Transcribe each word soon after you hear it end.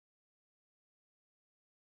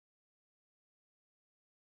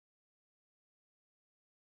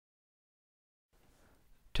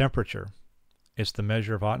Temperature. It's the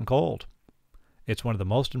measure of hot and cold. It's one of the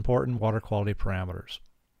most important water quality parameters.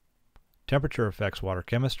 Temperature affects water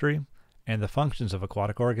chemistry and the functions of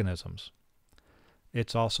aquatic organisms.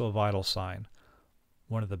 It's also a vital sign,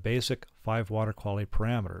 one of the basic 5 water quality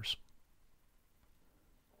parameters.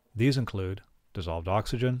 These include dissolved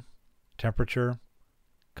oxygen, temperature,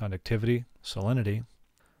 conductivity, salinity,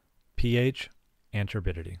 pH, and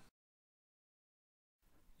turbidity.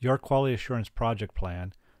 Your quality assurance project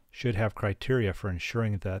plan should have criteria for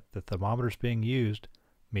ensuring that the thermometers being used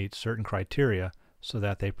meet certain criteria so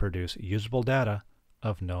that they produce usable data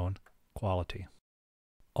of known quality.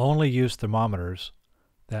 Only use thermometers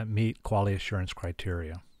that meet quality assurance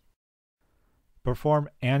criteria. Perform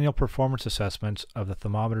annual performance assessments of the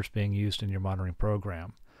thermometers being used in your monitoring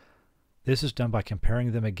program. This is done by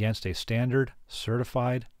comparing them against a standard,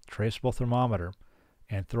 certified, traceable thermometer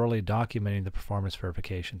and thoroughly documenting the performance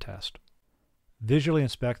verification test. Visually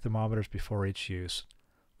inspect thermometers before each use.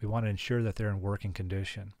 We want to ensure that they're in working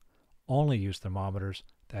condition. Only use thermometers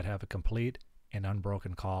that have a complete and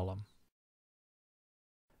unbroken column.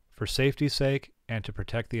 For safety's sake and to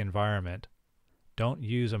protect the environment, don't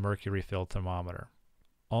use a mercury-filled thermometer.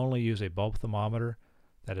 Only use a bulb thermometer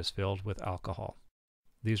that is filled with alcohol.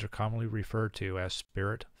 These are commonly referred to as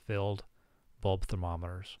spirit-filled bulb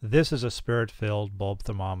thermometers. This is a spirit-filled bulb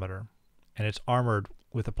thermometer, and it's armored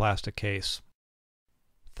with a plastic case.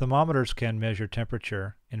 Thermometers can measure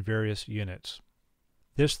temperature in various units.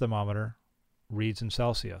 This thermometer reads in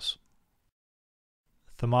Celsius.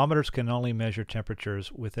 Thermometers can only measure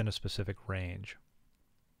temperatures within a specific range.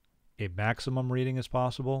 A maximum reading is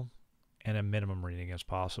possible, and a minimum reading is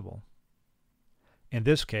possible. In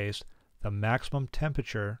this case, the maximum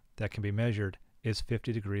temperature that can be measured is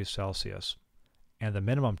 50 degrees Celsius, and the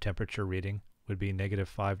minimum temperature reading would be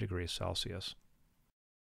 -5 degrees Celsius.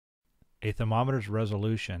 A thermometer's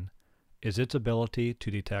resolution is its ability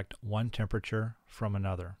to detect one temperature from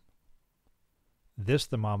another. This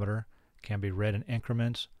thermometer can be read in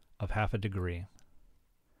increments of half a degree.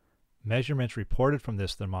 Measurements reported from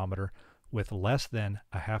this thermometer with less than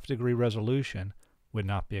a half degree resolution would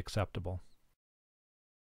not be acceptable.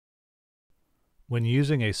 When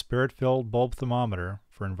using a spirit-filled bulb thermometer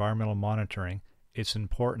for environmental monitoring, it's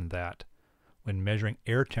important that, when measuring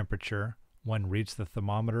air temperature, one reads the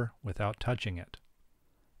thermometer without touching it.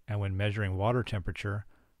 And when measuring water temperature,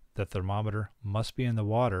 the thermometer must be in the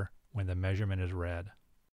water when the measurement is read.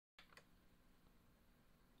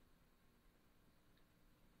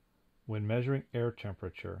 When measuring air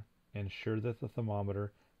temperature, ensure that the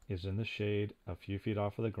thermometer is in the shade a few feet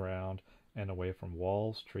off of the ground and away from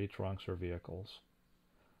walls, tree trunks, or vehicles.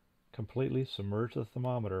 Completely submerge the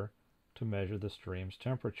thermometer to measure the stream's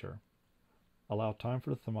temperature. Allow time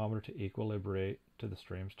for the thermometer to equilibrate to the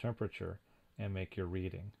stream's temperature and make your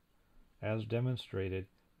reading. As demonstrated,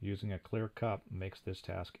 using a clear cup makes this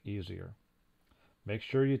task easier. Make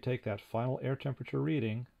sure you take that final air temperature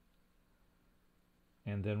reading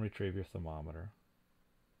and then retrieve your thermometer.